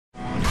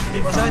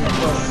Basahan yan,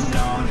 boss.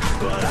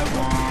 But I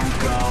won't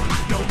go,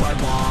 no I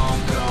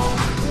won't go.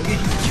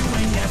 You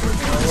ain't never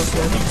gonna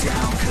slow me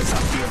down, cause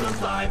I feel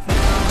alive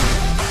now.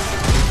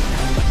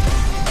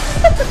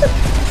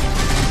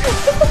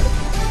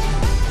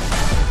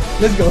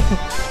 Let's go.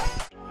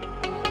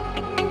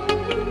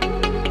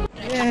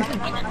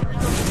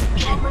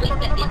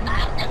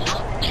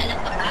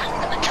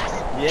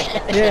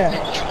 Yeah.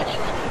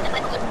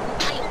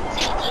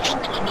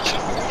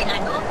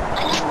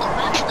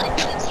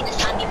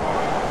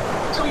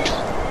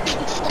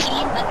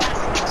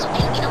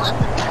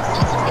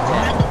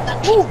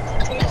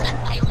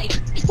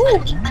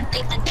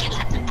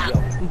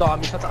 Ang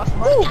dami sa taas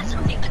man.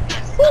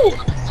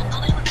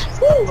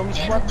 Long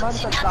squad man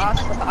sa taas,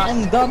 sa taas.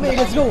 Ang dami,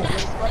 let's go.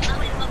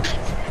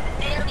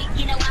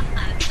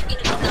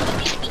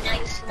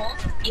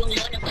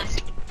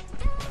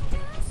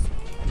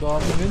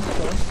 Dami yun.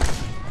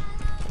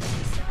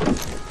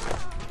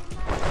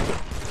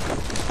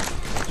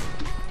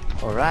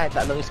 Alright,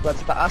 talong squad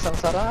sa taas, ang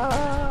sarap.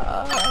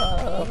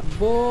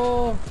 Takbo.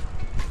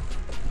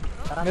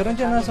 Meron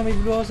dyan nasa may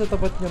blue house sa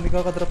tapat nyo, may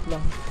kakadrop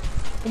lang.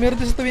 Kung meron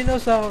din sa twin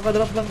house,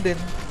 kakadrop lang din.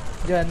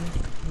 Dyan,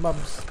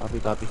 mobs. Copy,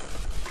 copy.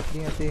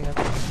 Ingat, ingat.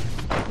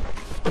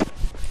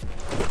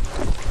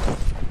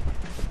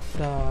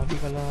 Dami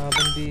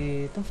kalaban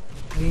dito.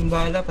 Paging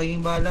bala,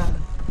 paging bala.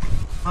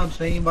 Mabs,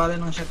 paging bala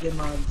ng shotgun,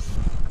 Mabs.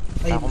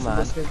 Ay, Ako, si man.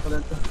 boss kayo pala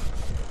to.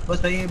 Boss,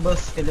 paging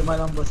boss. Kalima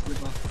lang, boss,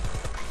 diba?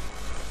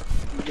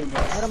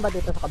 Meron ba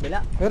dito sa kabila?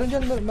 Meron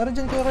dyan,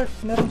 Kuya Kurt.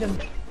 Meron dyan.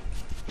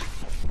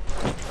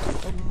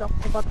 Huwag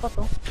ako pat-pat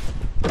oh.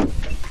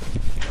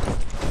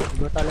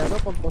 Iba talaga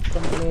pag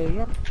custom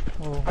player.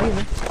 Oh, ayun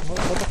eh.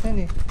 Batak yan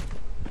eh.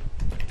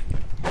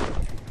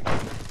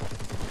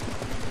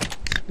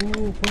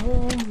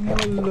 Upang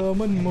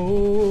malaman mo.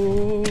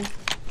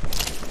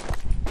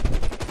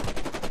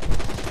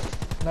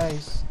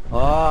 Nice.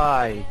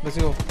 Ay, Let's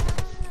go.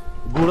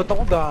 gulat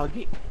ako,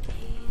 gagi.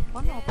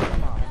 Paano ako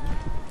naman?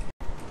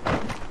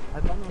 Ay,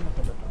 paano na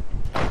sa dito?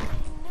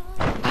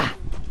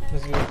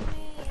 Let's go.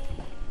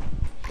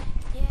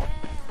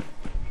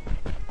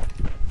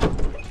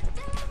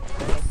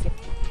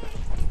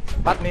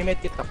 Pat, may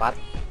medkit ka, Pat?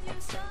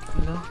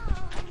 Ano?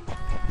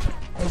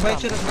 Nag-bike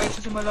siya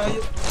sa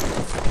malayo.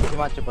 Si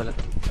Macho pala.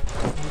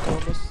 Dito,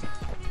 boss.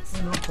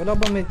 Ano? Wala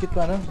bang medkit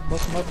pa na?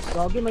 Boss mobs.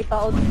 Gagi, may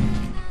tao.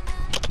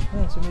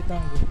 Ayan,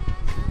 sumitango.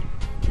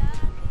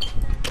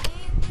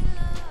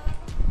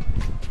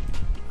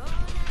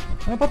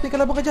 Ano Pat, may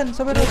kalaban ka dyan.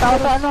 Sa meron. May tao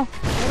sa ano?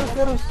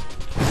 Meron.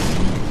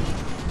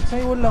 Sa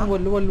may wall lang,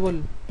 wall.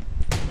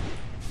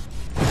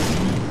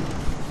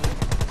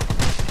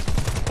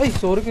 Ay,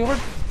 sorry Kuya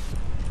Kurt.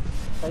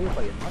 Tayo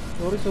pa yun, Mat.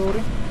 Sorry.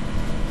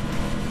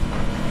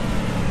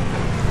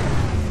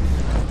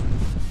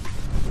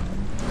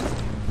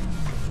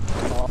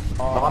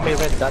 Baka may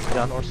red dot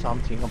dyan or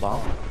something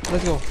about.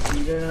 Let's go.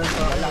 Healer na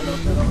sa Lalo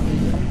na ang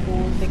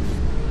putik.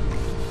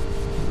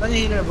 Ano yung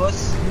healer,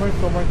 boss? Mark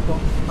ko.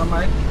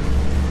 Mark?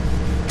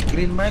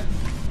 Green mark?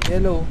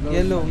 Yellow.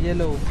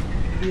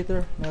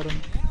 Peter, meron.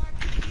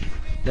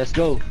 Let's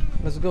go.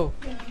 Let's go.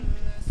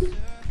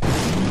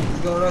 Let's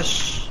go,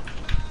 rush.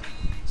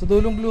 Sa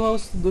dulong blue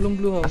house. Sa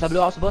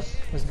blue house, boss?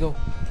 Let's go.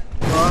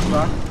 Rush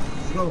ba?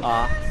 Let's go.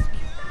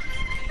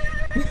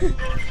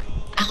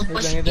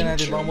 Wait lang, ito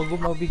natin. Baka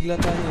mabigla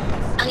tayo.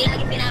 Ang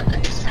lagi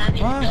pinapato sa amin,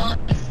 Ah. no?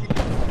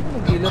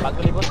 Nagila. Bago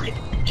ni boss.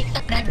 It's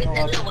a graduate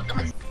na lang, huwag ka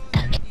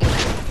magsasabi.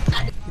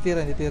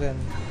 Titiran.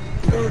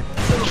 Go.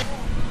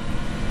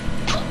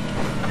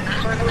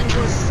 Paano yung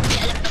boss?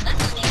 Alam mo ba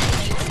sa nangyayari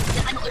ngayon?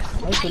 Na ano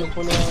or Ay,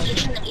 tulong-pula.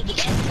 healing ng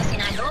EDS sa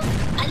Senado?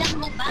 Alam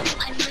mo ba kung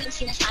ano yung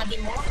sinasabi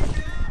mo?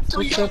 What's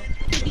Tulong, up?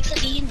 ibig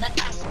sabihin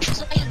batas.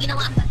 So kayo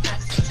ginawa ang batas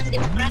sa isang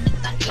democratic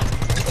country.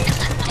 Kasi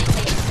nasaan tayo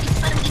ngayon? It's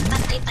parang maging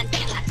pantay-pantay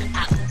ang lahat ng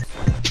tao.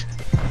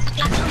 Sa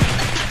klase ng may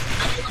batas,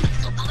 bawal lumabas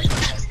o bawal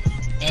lumabas.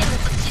 Pero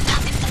pag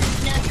sinabi pa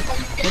na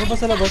Ano ba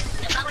sa labas?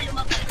 na bawal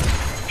lumabas,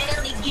 pero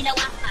may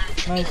ginawa pa,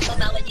 Nice. ito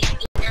bawal din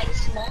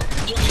inayos mo,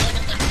 yung law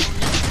ng klase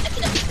mo at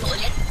pinabit mo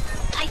ulit,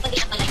 ay pag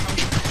i-apply mo.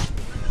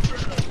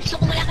 So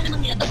kung wala ka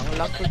namang nilabas, Ang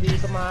lag ko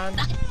dito, man.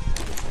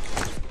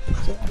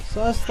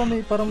 Sa Asta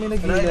may parang may Wala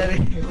nagila. na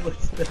rin yung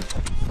monster.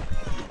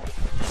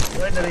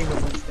 Wala na rin yung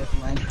monster,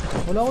 man.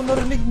 Wala akong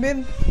narinig, men.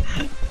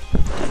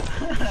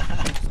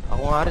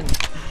 Ako nga rin.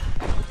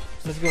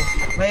 Let's go.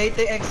 May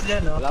 80x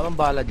dyan, no? Wala bang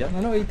bala dyan?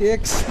 Ano,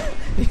 ATX?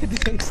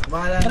 ATX.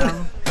 Bahala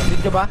lang.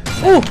 Video ba?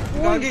 Oh!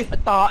 Gagi!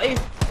 At tae.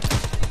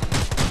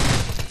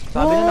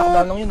 Sabi na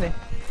nakadaan lang yun eh.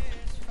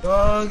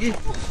 Gagi!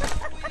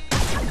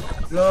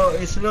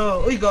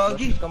 Slow. Uy,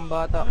 gagi! Kang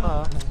bata ka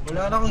ha.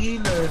 Wala na akong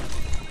healer.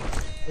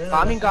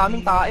 Kaming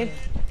tae.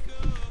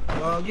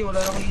 Gagi, wala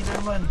na akong healer,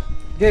 man.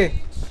 Okay.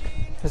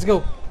 Let's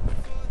go.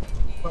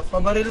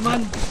 Pabaril,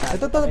 man.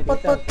 Ito,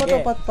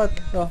 pat.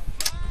 Oh.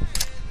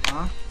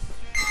 Ha?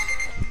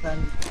 Saan?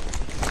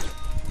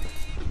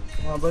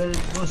 Pabaril,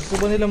 boss. Gusto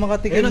ba nila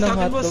makatikim Ayun, ng sa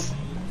akin, hotdog? boss.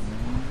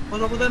 Boss,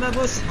 mapunta na,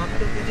 boss.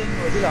 Hotdog ka dyan,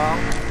 boss. Sige lang.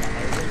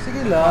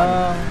 Sige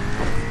lang.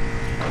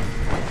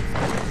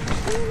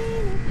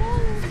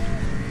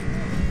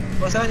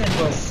 Boss, saan yan,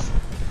 boss?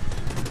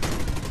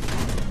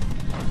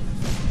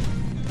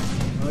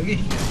 Lagi.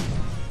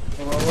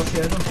 Kawawa si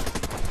ano.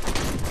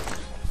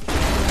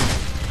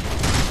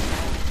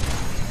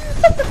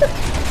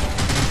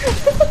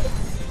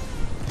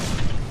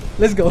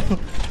 Let's go.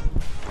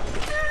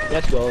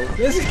 Let's go.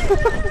 Let's go.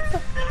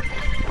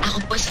 Ako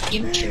po si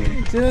Kim Chu.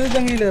 Sinunod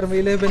ang healer, may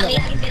 11 Ang ako.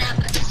 laging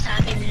pinapasa sa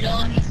akin,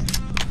 Lois.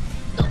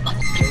 Ito pa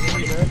ko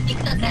pinulog.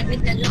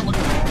 Ika-graduate na lang.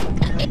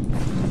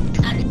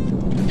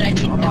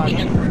 Graduate na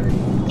bilang.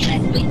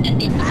 Graduate na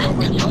din sa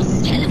ng Los.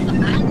 Kaya alam pa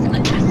paano sa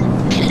mag-asa.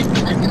 Kaya alam pa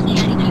paano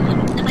nangyayari ngayon.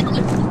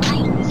 Napanood po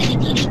tayo sa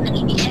nitinig ng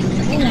EBS.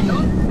 Kasi ano,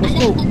 alam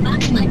mo ba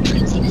kung ano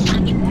yung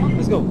sinasabi mo?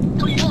 Let's go.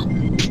 Tulog.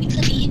 Ibig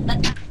sabihin ba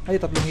Ay,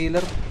 tatlong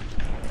healer.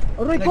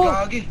 Aray ko!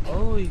 Nagkagi.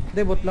 Oy.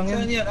 Hindi, bot lang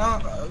Saan yan. yan?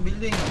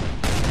 Building.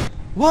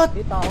 What?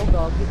 Di tao,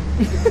 gagi.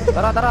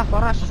 Tara, tara,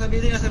 parash. Nasa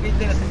building, nasa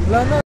building, nasa building.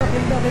 Wala na,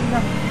 kill na, kill na.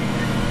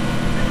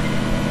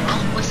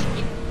 ako po si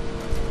Kim?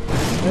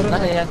 Meron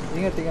Nasa na. yan?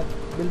 Ingat, ingat.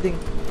 Building.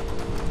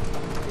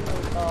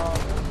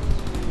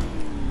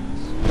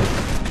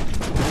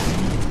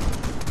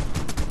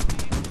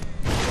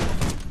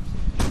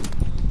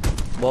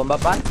 Bomba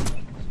pan.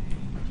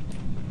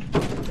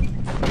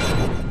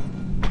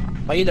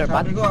 Pahiler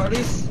pan. Sabi ko,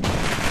 alis.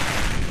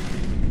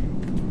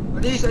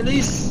 Alis,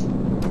 alis.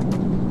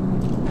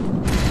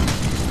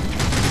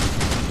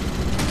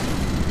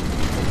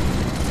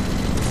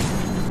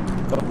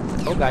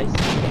 Oh guys.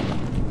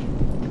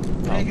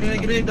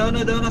 Grenade, down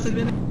na sa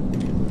grenade.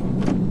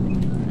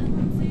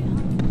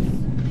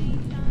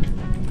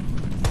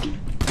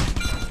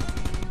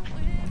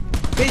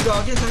 Hey,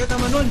 gagi, sakit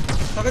naman nun.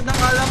 Sakit ng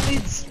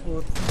kalapids.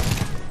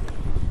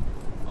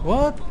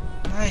 What?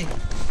 Ay.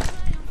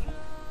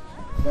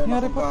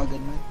 Nangyari Nangyari pa? pa.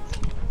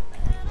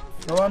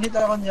 Nawanit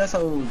ako niya sa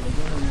ulo.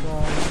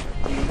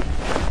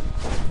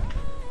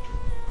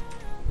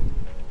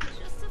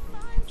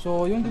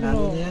 So, yung di ko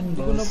Lalo na, na yan,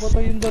 di ko boss.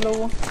 napatay yung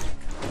dalawa.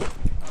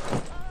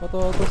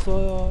 Patatas sa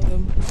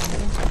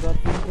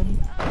Gatling.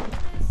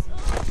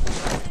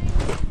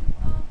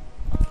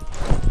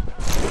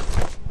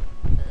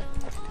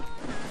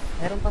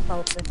 Meron pa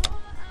southwest.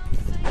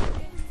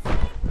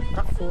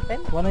 Truck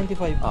 210?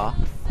 195. Ah,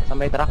 sa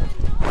may truck.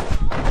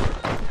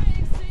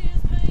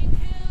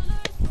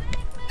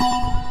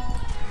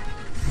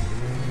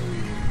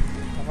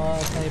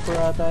 Naka-sniper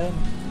ata yun.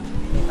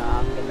 May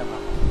na-angle lang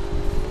ako.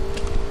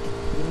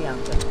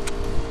 Gini-angle.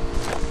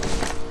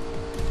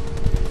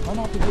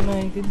 Ano, naka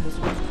 19. Let's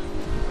go.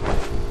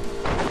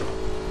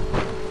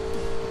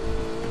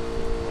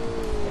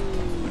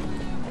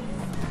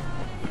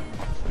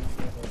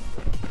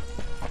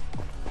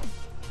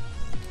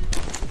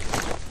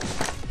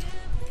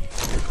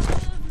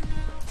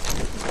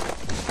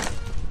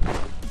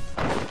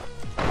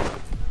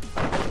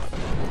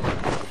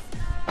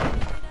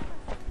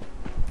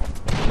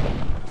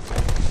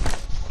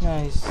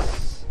 Nice.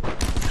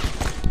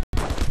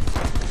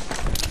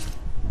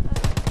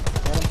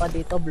 Meron pa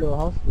dito, blue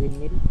house,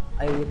 windmill.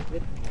 Ay,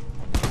 windmill.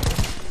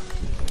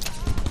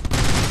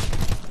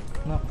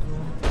 Knock.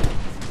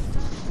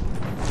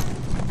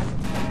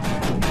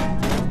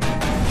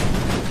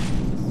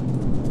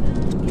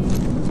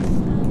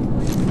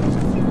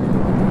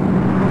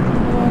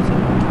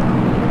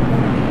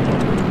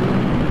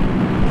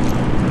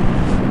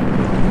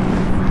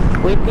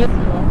 Windmill,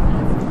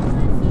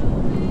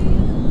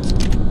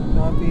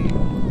 Copy.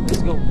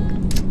 Let's go.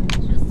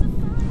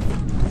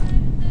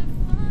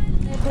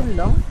 ito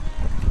lang.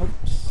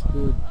 Oops.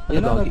 Dude,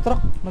 Ayun na, Doggy.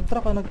 nag-truck.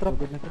 Nag-truck.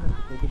 pagod na sila.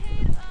 Pagod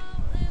sila.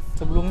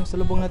 Sa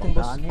lubong natin,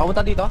 boss. Daan yan.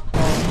 Papunta dito?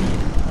 Oo,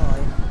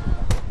 ayun.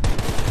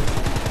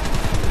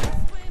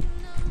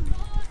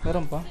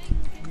 Meron pa.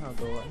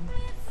 Nagawa niya.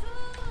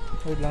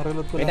 Wait lang,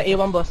 reload ko May lang.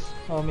 naiwan boss.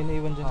 Oh, may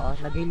naiwan dyan. Oo,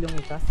 nag-heal yung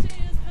isa.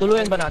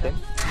 Tuluyan ba natin?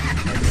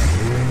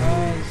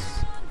 Nice.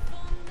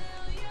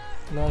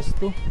 Last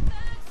two.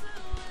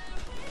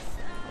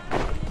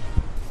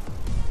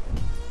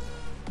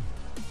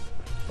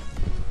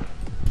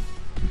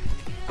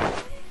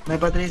 May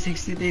pa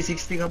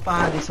 360 ka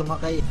pa, di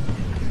sumakay.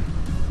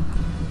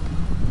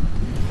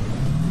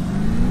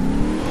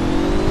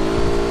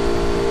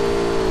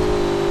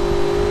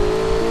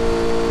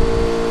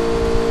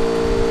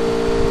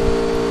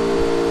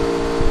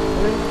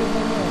 Wala yung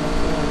tingnan niya.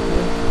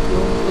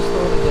 Yung gusto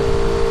ko dyan.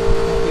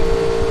 Okay.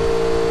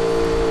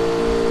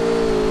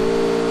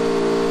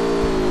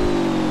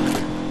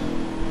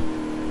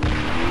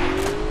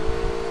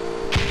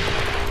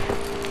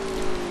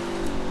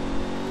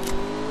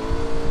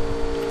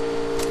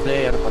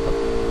 Player pa to.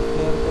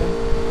 Clear ko yun.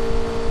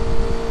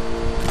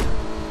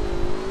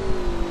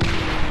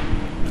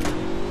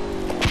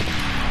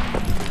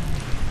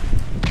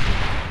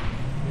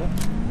 Wala.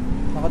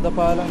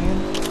 Nakadapa lang yun.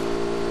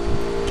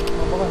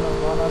 Baka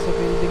nasa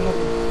building na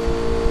rin.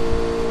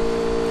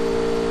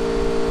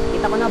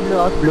 Kita ko na, blue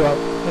out, blue out.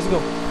 Let's go.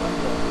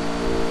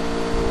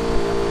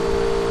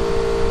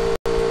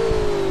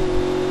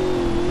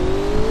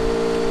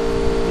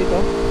 Dito.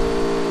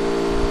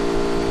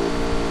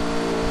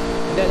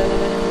 Hindi.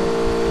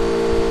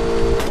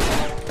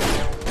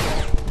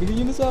 Bigyan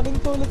nyo na sa akin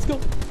to. Let's go.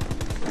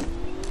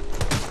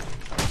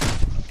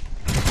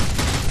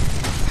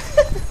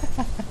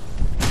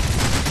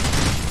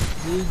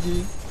 GG.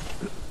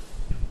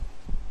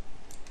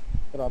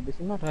 Grabe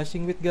si Matt.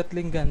 Rushing with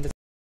Gatling gun. Let's